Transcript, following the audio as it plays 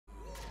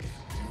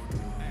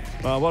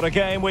Well, what a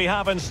game we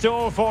have in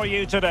store for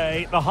you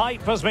today. The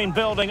hype has been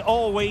building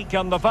all week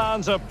and the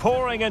fans are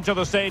pouring into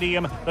the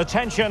stadium. The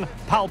tension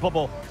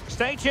palpable.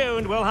 Stay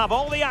tuned, we'll have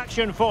all the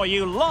action for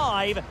you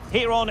live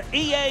here on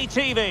EA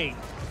TV.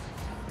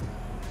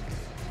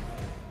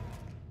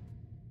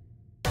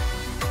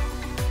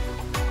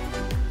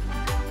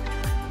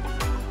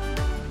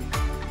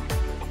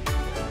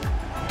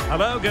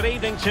 Hello, good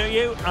evening to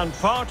you, and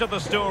part of the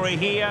story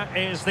here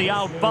is the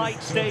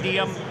Al-Rayya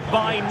Stadium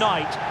by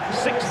night.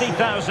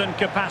 60,000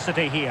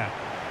 capacity here.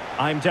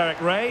 I'm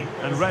Derek Ray,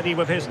 and ready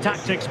with his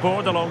tactics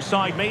board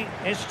alongside me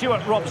is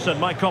Stuart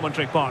Robson, my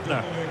commentary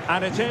partner.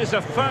 And it is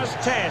a first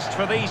test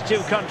for these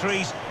two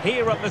countries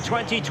here at the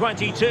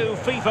 2022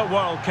 FIFA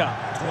World Cup.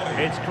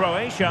 It's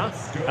Croatia,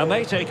 and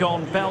they take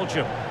on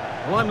Belgium.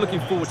 Well, I'm looking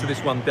forward to this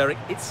one, Derek.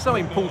 It's so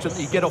important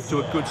that you get off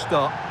to a good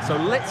start. So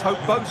let's hope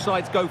both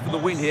sides go for the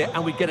win here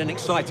and we get an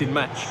exciting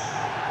match.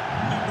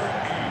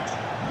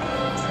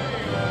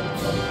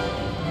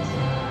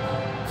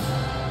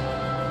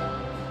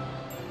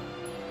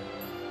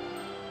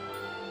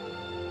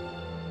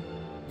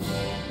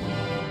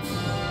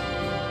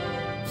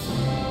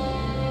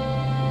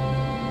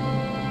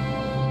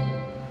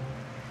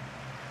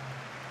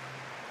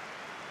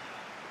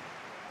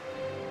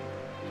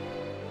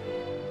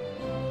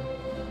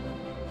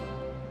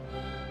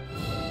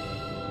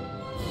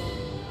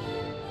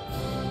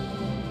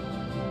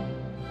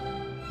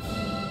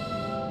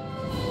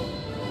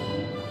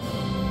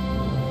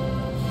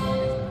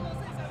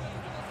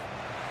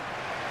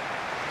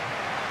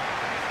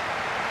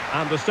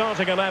 And the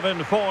starting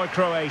 11 for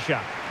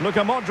Croatia. Luka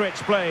Modric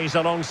plays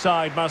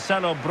alongside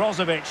Marcelo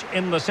Brozovic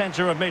in the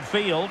centre of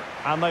midfield.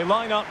 And they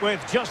line up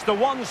with just the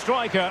one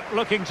striker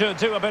looking to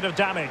do a bit of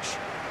damage.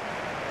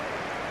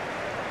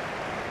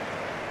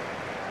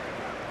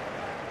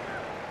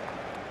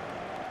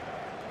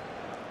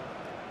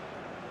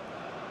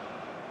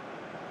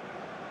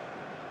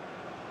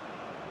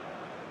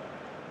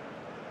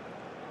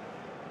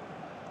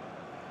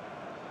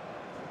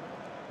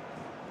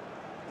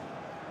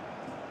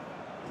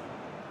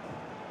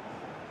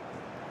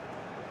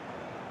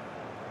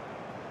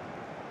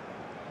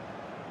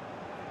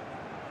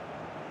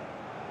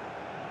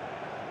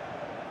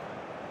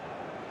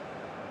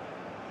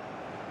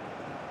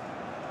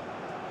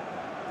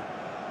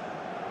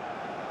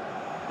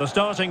 The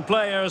starting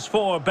players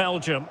for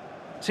Belgium.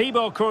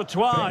 Thibaut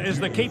Courtois is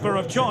the keeper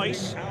of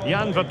choice.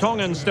 Jan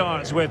Vertonghen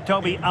starts with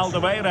Toby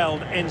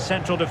Alderweireld in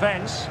central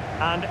defence.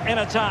 And in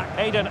attack,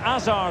 Eden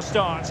Hazard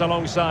starts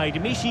alongside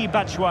Michy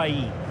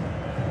Batshuayi.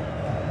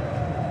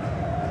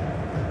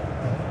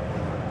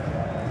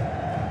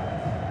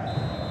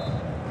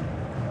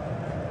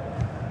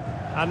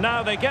 And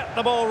now they get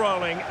the ball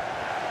rolling.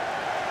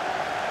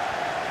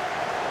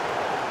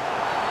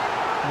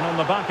 And on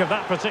the back of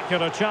that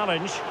particular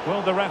challenge,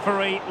 will the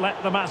referee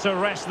let the matter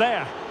rest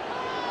there?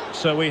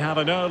 So we have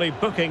an early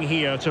booking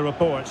here to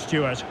report,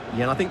 Stuart.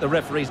 Yeah, and I think the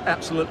referee's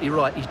absolutely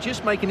right. He's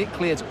just making it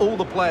clear to all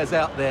the players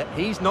out there,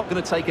 he's not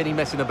going to take any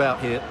messing about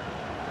here.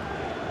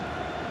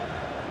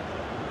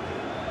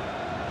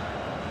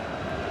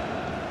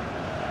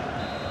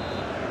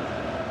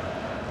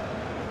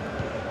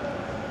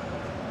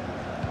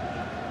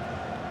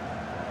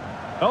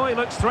 Oh, he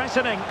looks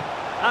threatening.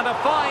 And a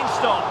fine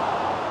stop.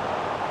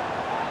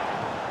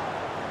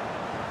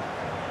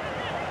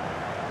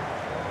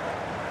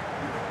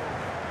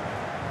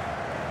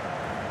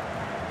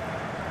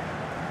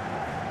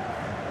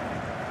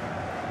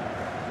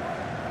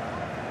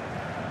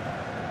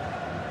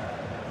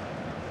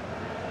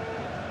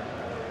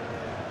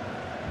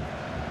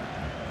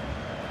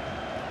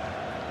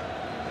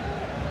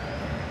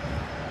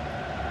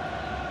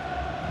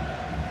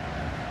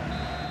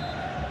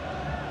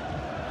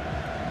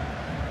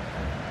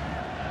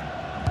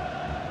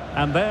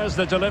 And there's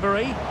the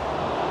delivery.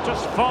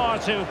 Just far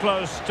too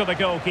close to the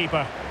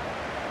goalkeeper.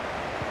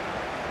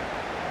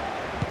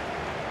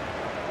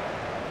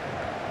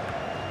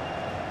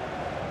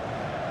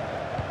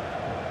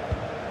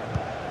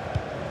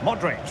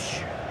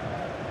 Modric.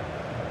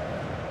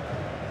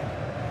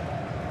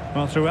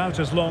 Well, throughout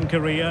his long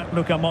career,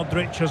 Luka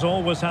Modric has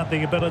always had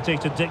the ability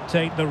to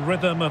dictate the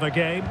rhythm of a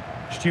game.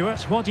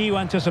 Stuart, what do you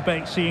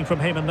anticipate seeing from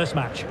him in this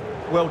match?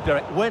 Well,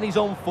 Derek, when he's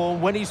on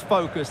form, when he's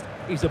focused,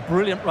 he's a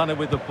brilliant runner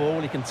with the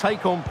ball. He can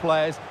take on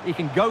players, he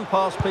can go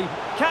past people.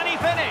 Can he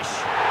finish?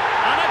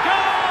 And a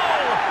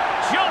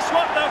goal! Just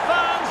what the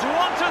fans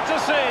wanted to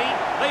see.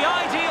 The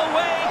ideal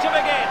way to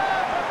begin.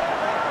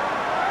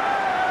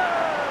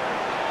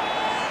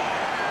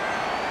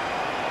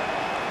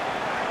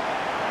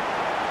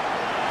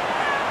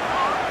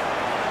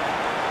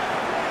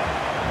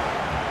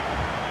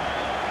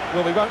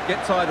 Well, we won't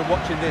get tired of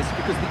watching this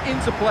because the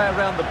interplay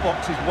around the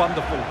box is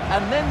wonderful.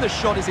 And then the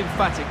shot is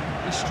emphatic.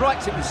 He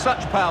strikes it with such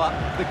power,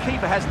 the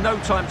keeper has no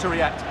time to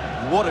react.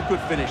 What a good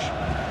finish.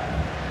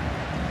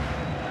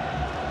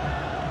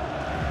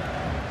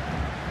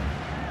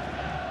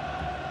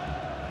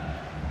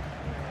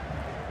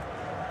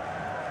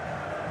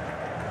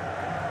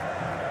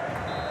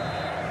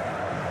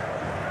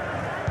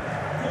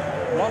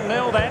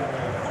 1-0 then.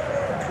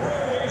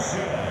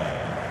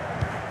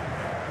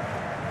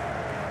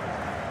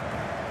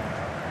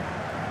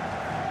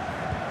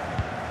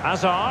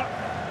 Hazard.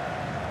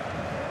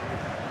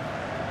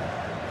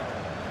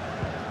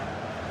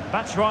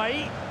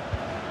 Matchday.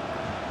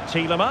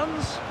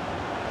 Tielemans.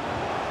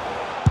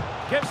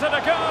 Gives it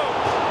a go.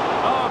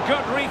 Oh,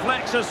 good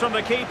reflexes from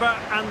the keeper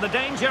and the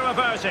danger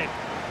averted.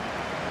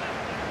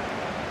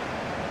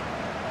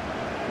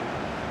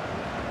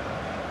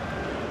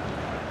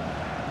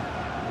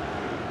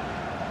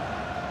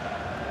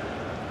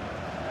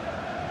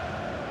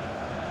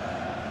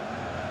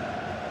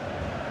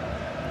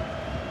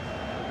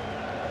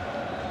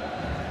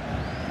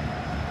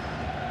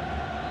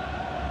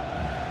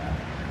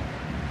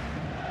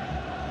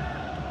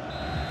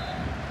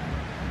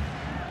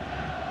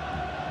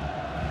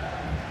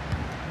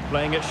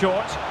 Playing it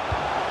short.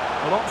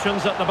 Well,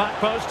 options at the back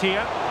post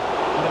here.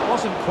 And it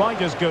wasn't quite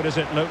as good as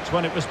it looked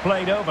when it was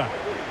played over.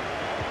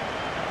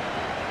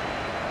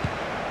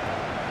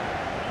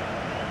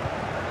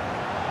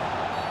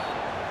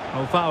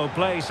 Oh, foul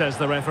play, says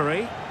the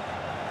referee.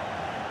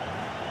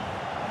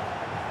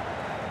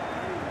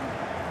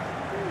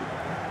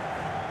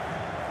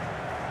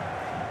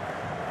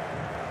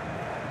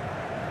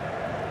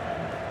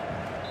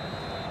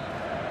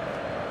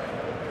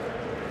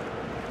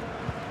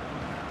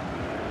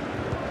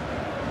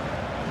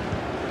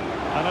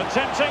 And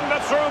attempting the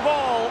through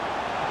ball.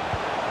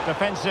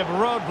 Defensive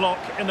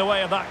roadblock in the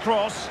way of that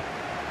cross.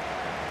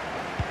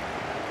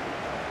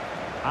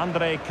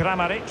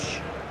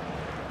 Kramaric.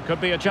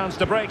 Could be a chance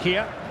to break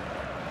here.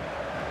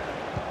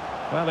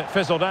 Well, it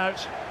fizzled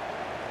out.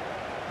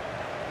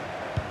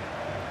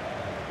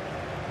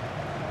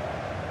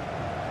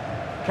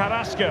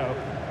 Carrasco.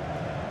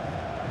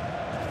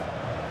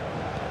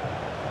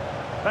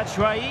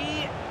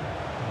 Matchday.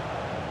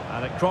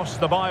 And it crossed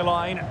the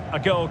byline. A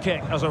goal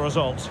kick as a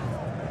result.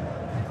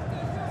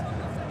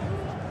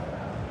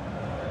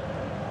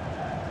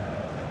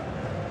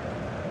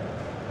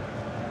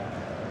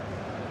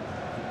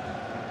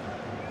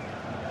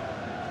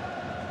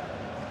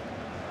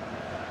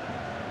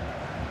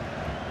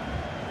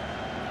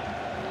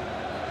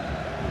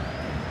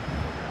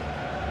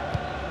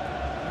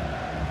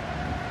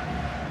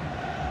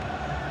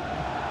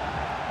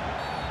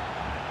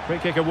 Free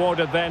kick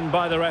awarded then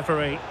by the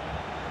referee.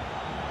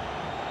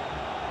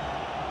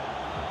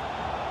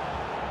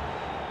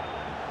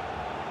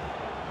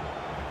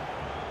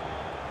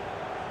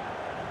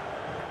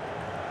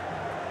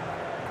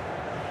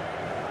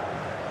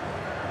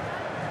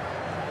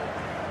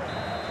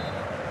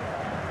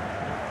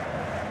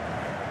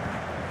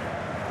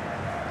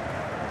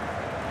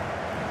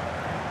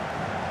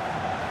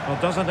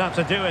 Well, doesn't have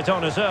to do it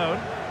on his own.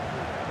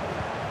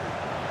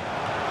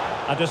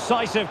 A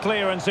decisive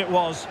clearance it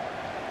was.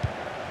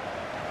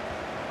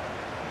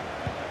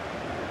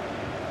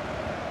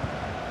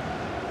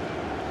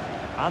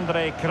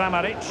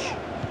 Kramaric.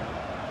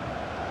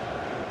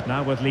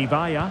 Now with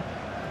Al-Rayya.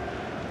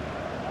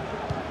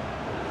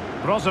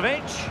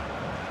 Brozovic.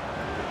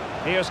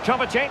 Here's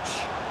Kovacic.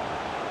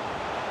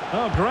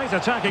 Oh, great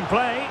attacking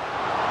play.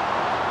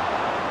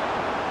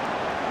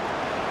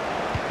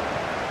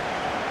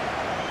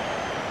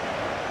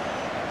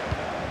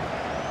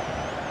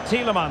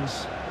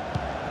 Tielemans.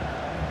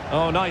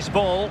 Oh, nice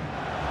ball.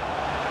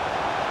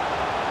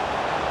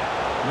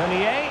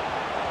 Meunier.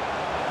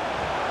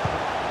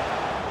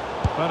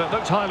 Well, it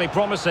looked highly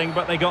promising,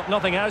 but they got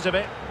nothing out of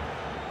it.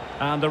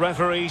 And the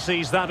referee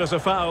sees that as a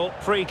foul.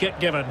 Free kick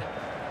given.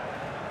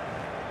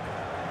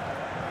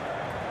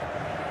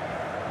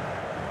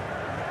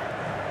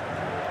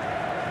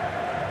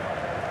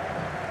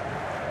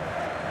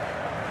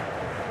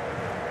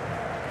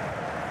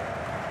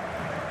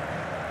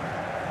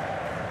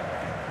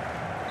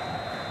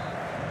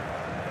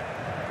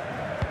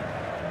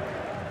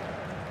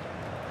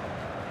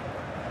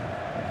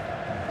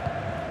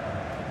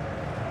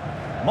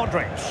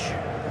 Modric.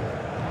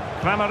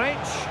 Kramaric.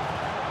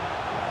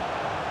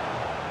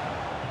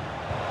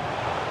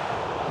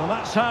 Well,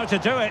 that's how to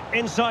do it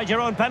inside your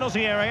own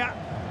penalty area.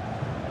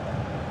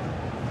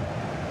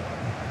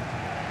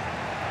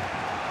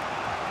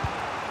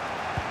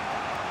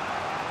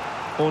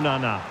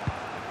 Onana.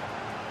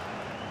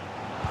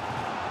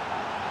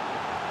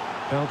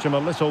 Belgium a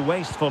little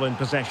wasteful in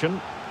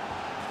possession.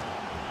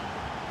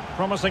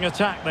 Promising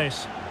attack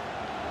this.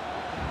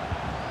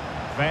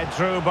 Fed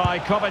through by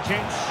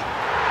Kovacic.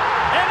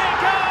 In it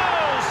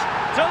goes!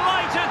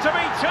 Delighted to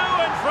be two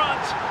in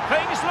front.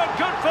 Things look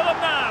good for them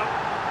now.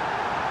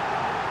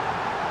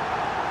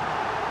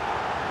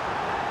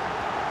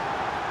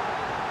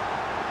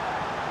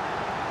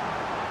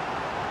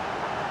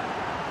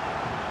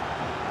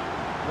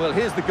 Well,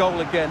 here's the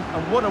goal again,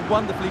 and what a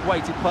wonderfully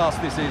weighted pass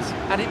this is.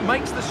 And it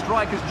makes the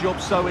striker's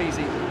job so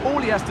easy. All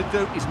he has to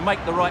do is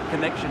make the right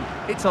connection.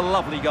 It's a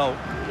lovely goal.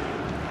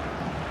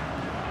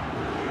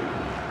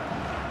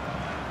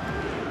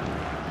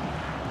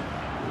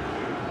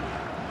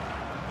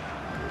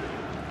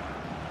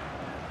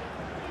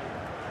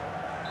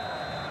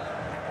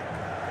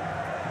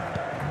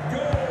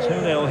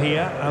 2-0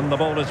 here, and the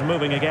ball is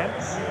moving again.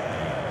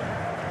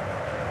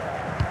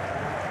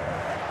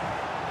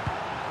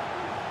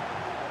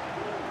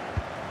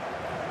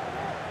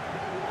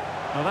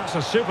 Well, that's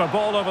a super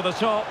ball over the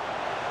top.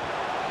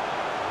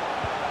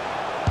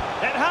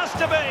 It has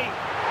to be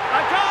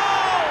a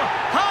goal!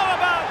 How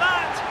about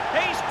that?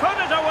 He's put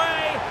it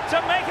away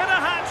to make it a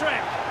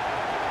hat-trick.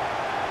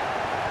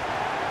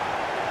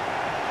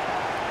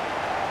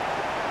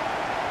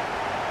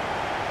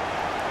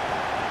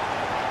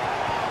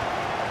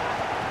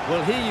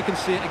 Well, here you can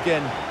see it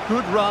again.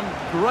 Good run,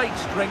 great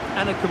strength,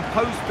 and a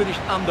composed finish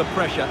under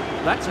pressure.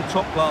 That's a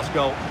top-class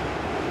goal.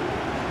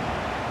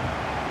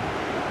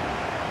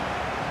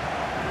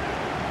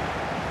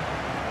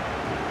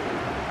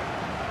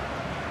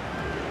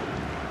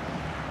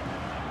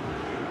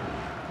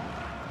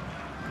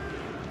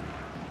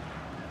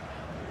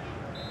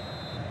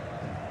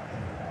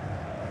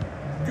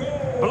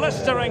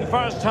 Blistering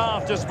first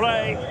half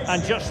display,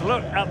 and just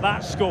look at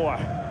that score.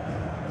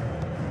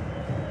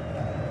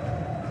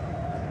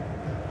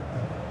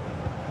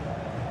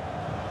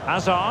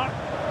 Hazard.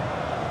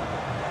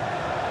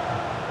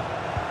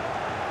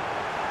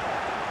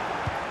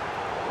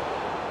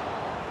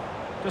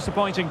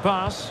 Disappointing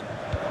pass.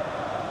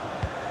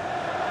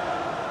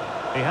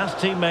 He has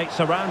teammates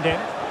around him.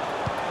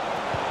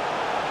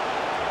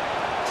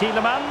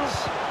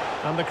 Tielemans.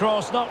 And the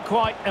cross not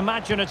quite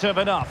imaginative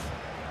enough.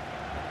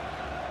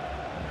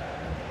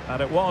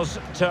 And it was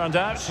turned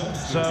out,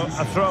 so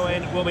a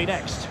throw-in will be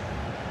next.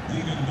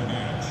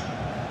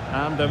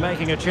 And they're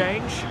making a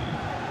change.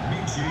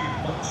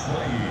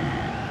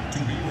 Matchday to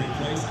be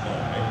replaced by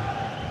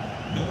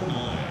number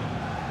 9,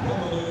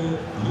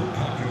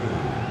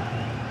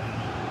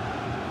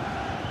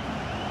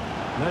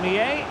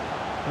 Meunier.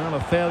 Well, a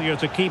failure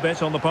to keep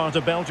it on the part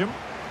of Belgium.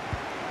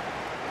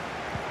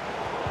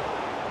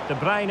 De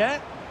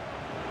Bruyne.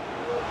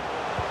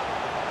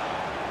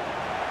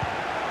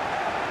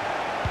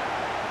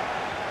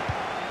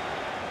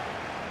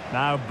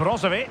 Now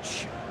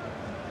Brozovic.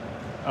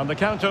 And the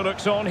counter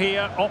looks on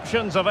here.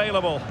 Options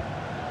available.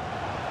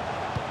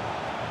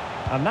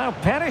 And now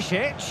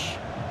Perisic.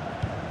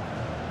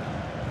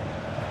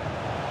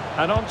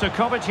 And on to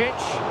Kovacic.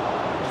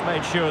 Just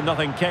made sure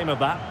nothing came of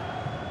that.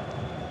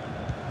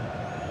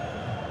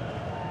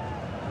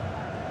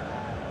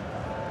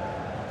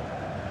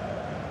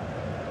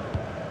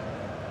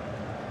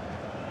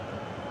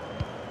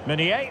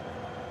 Meunier.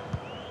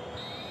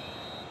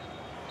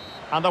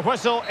 And the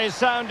whistle is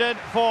sounded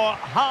for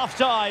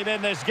half-time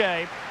in this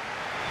game.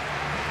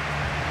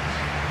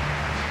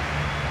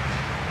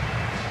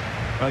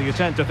 Well, you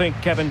tend to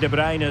think Kevin De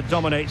Bruyne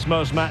dominates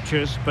most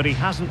matches, but he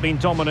hasn't been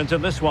dominant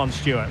in this one,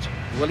 Stuart.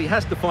 Well, he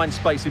has to find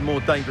space in more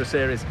dangerous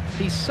areas.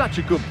 He's such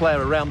a good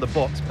player around the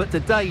box, but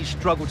today he's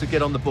struggled to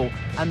get on the ball,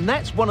 and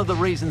that's one of the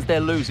reasons they're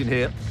losing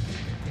here.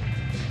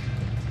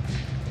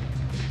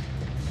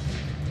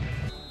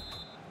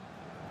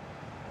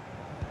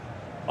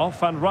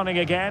 Off and running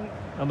again,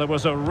 and there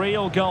was a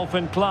real gulf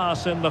in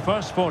class in the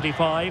first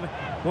 45.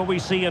 Will we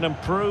see an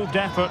improved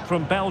effort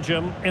from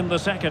Belgium in the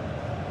second?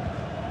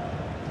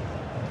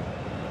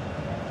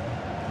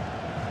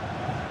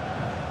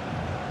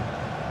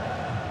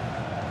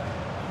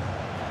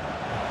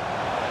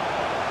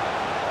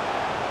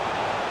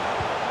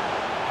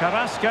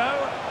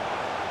 Carrasco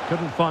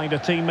couldn't find a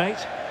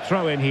teammate.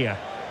 Throw in here.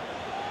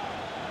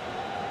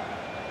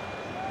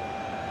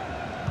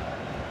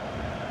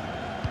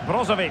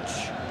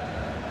 Brozovic.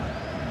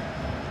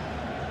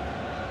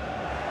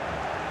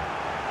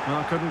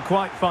 Well, couldn't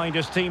quite find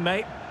his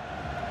teammate.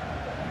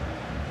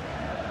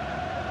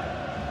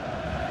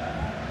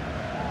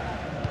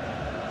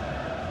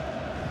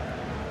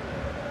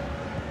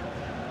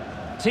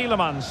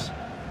 Tielemans.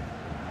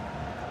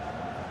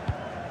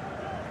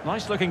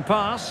 Nice looking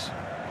pass.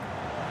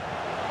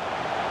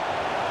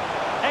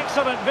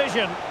 Excellent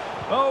vision.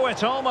 Oh,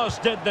 it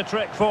almost did the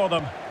trick for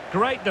them.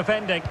 Great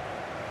defending.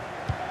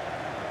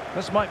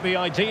 This might be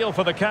ideal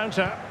for the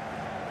counter.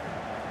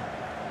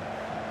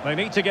 They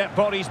need to get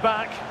bodies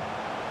back.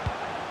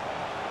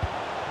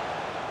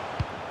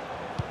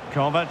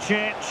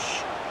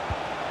 Kovacic.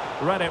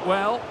 Read it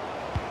well.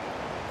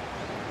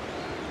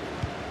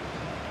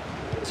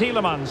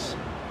 Tielemans.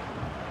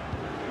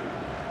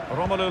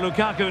 Romelu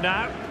Lukaku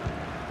now.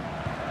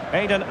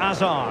 Eden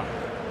Hazard.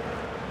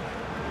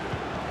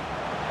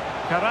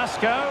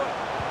 Carrasco.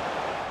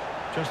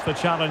 Just the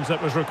challenge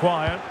that was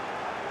required.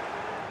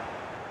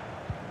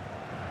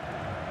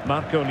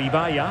 Marco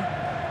Livaya.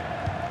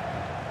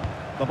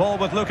 The ball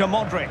with Luka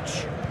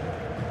Modric.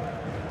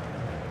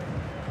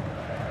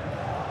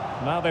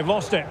 Now they've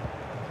lost it.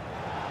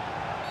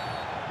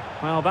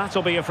 Well,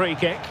 that'll be a free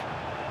kick.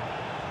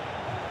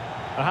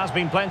 There has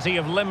been plenty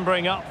of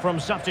limbering up from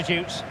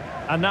substitutes.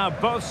 And now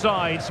both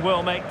sides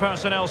will make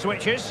personnel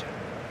switches.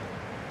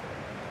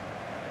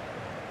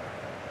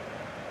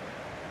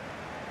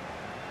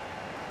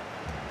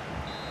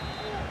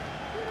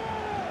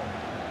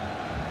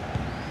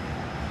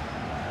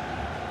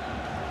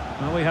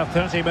 Well, we have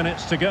 30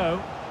 minutes to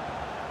go.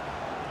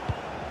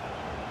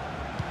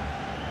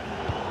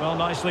 Well, Well,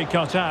 nicely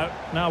cut out.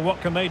 Now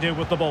what can they do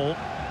with the ball?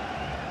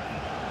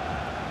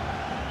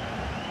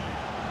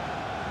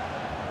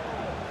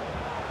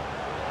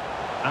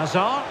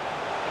 Hazard.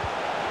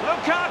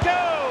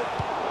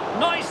 Lukaku!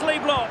 Nicely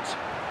blocked.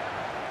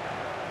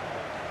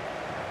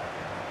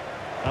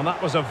 And that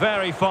was a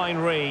very fine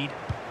read.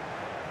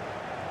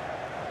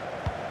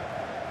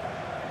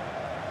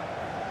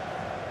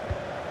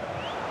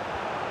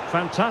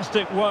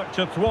 Fantastic work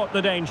to thwart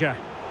the danger.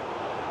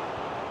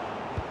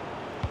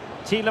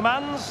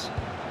 Tielemans.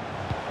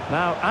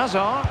 Now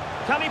Hazard.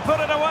 Can he put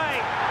it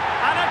away?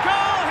 And a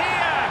goal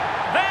here!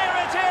 There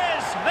it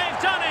is! They've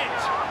done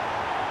it!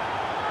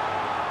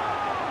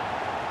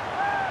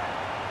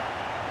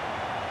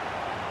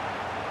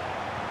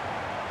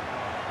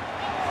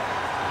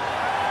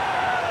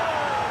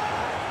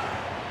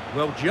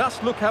 Well,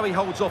 just look how he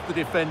holds off the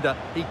defender.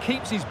 He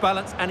keeps his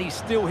balance and he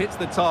still hits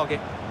the target.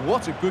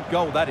 What a good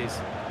goal that is.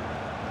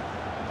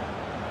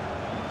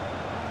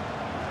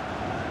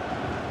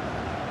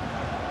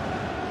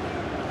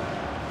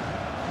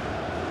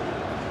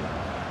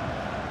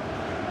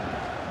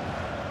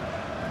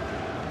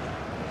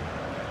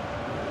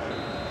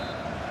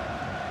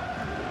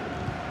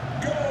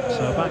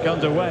 So back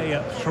underway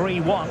at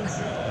 3-1.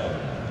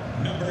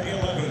 Number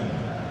 11,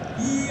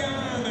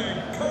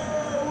 Yannick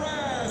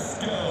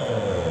Carrasco.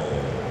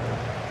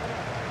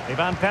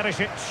 Ivan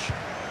Perisic.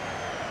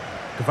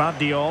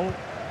 Gvardiol.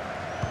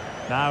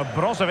 Now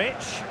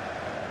Brozovic.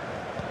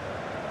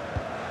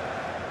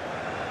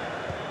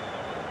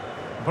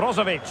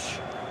 Brozovic.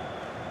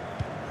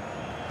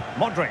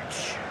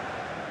 Modric.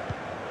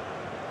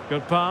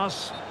 Good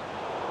pass.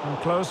 And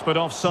close but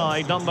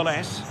offside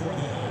nonetheless. For the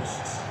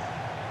hosts.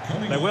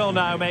 They will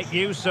now make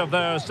use of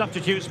their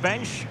substitutes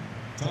bench.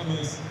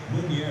 Thomas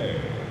Meunier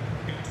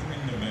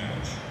entering the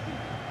match.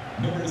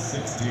 Number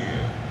 16,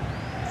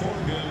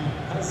 Thorgan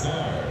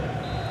Hazard.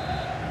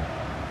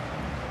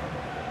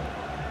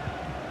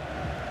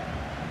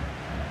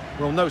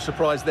 Well, no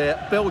surprise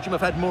there. Belgium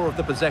have had more of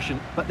the possession,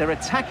 but their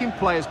attacking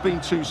play has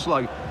been too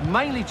slow,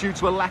 mainly due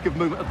to a lack of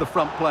movement of the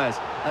front players.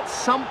 At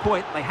some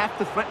point, they have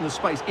to threaten the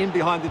space in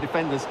behind the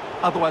defenders,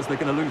 otherwise they're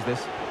going to lose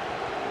this.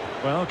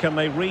 Well, can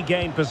they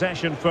regain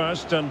possession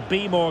first and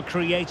be more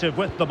creative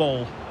with the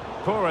ball?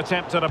 Poor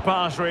attempt at a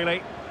pass,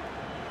 really.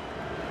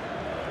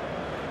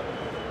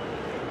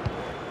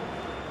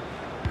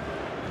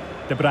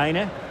 De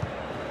Bruyne.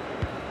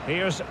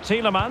 Here's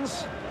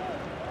Tielemans.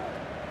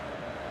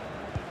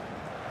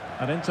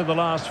 And into the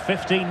last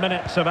 15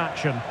 minutes of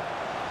action.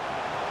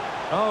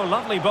 Oh,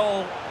 lovely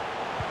ball.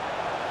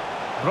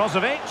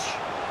 Brozovic.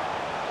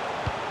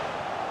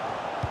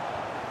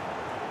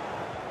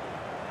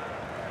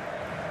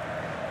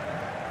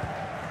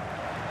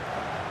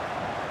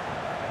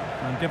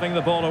 And giving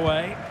the ball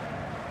away.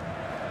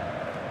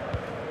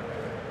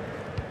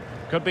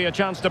 Could be a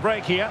chance to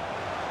break here.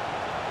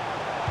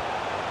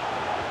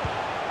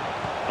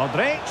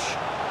 Modric.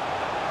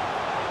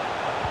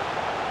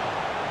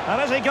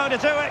 And is he going to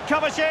do it?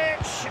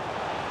 Kovacic!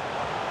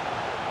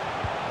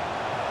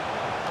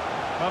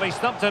 Well, he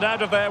stumped it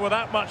out of there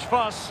without much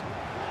fuss.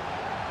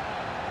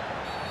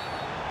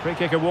 Free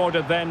kick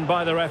awarded then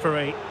by the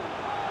referee.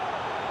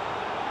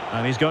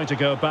 And he's going to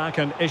go back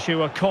and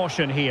issue a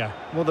caution here.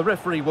 Well, the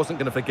referee wasn't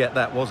going to forget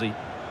that, was he?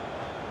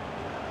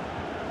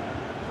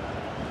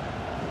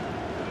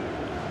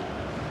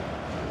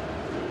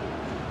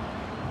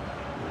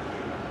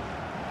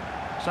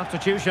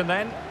 Substitution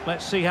then.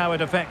 Let's see how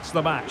it affects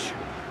the match.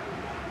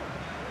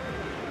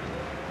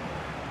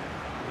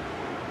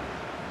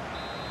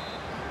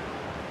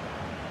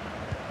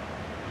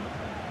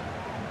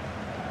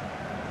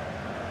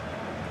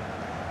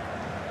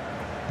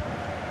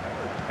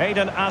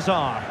 Eden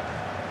Hazard.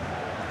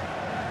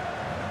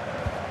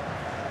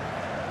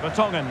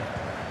 Vertonghen.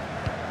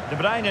 De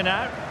Bruyne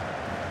now.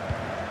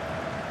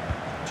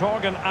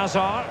 Thorgan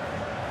Hazard.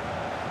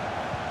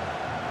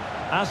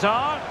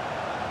 Hazard.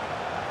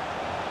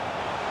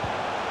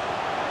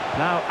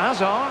 Now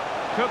Hazard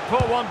could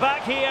pull one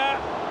back here.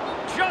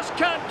 Just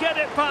can't get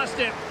it past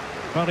him.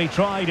 Well, he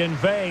tried in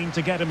vain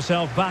to get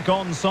himself back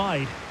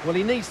onside. Well,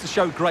 he needs to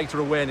show greater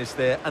awareness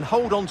there and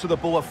hold on to the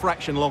ball a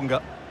fraction longer.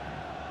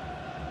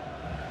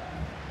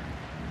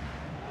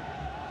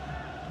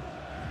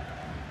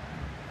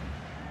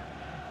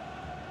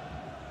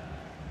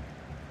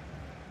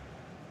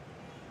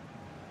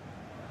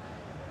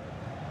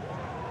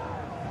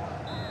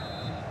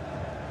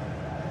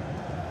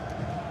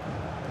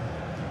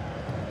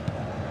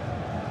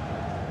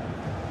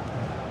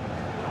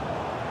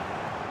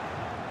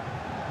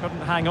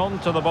 Couldn't hang on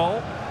to the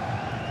ball.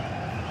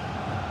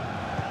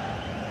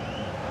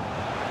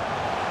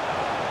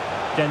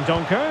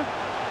 Dendoncker.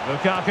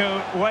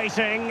 Lukaku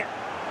waiting.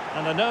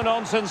 And a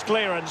no-nonsense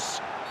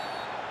clearance.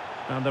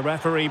 And the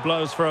referee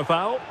blows for a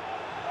foul.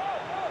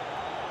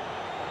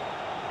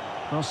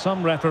 Well,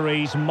 some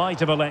referees might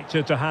have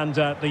elected to hand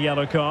out the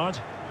yellow card,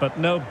 but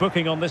no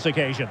booking on this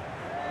occasion.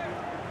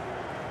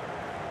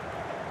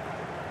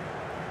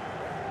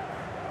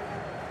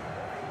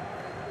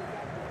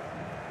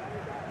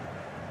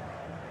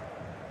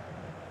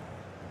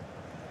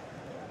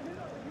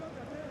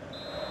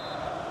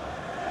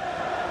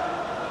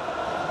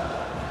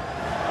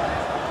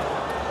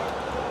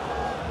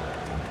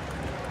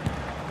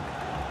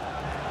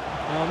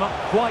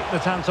 quite the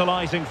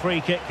tantalising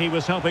free kick he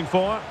was hoping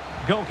for.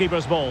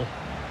 Goalkeeper's ball.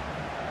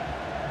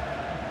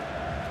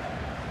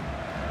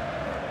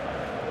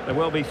 There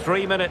will be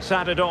 3 minutes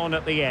added on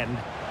at the end.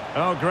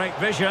 Oh, great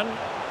vision.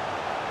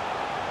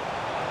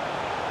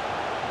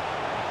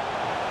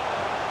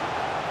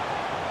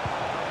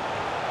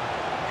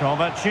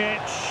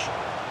 Kovacic.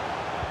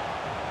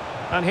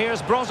 And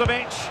here's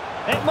Brozovic.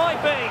 It might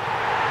be.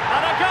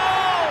 And a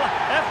goal!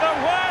 If there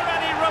were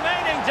any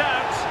remaining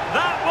doubts,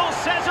 that will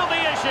settle the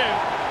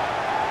issue.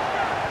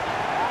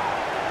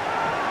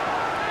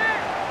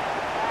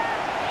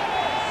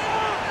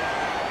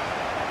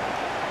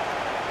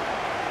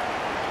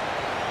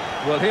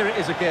 Well, here it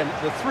is again.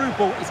 The through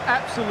ball is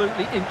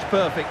absolutely inch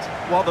perfect,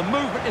 while the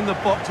movement in the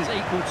box is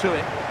equal to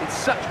it. It's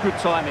such good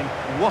timing.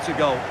 What a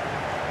goal.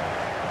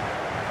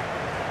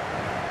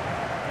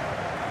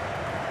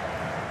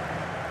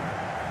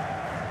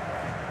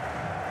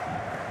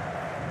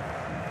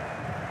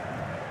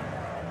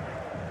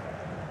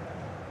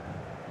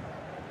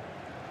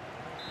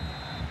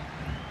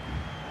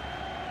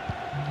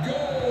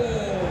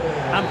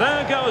 And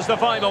there goes the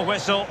final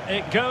whistle.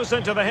 It goes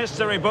into the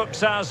history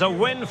books as a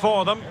win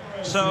for them.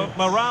 So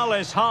morale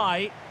is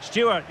high.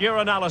 Stuart, your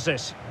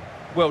analysis.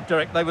 Well,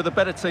 Derek, they were the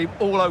better team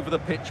all over the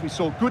pitch. We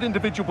saw good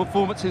individual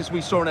performances.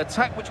 We saw an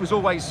attack which was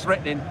always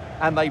threatening,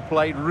 and they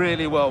played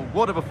really well.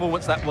 What a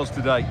performance that was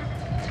today.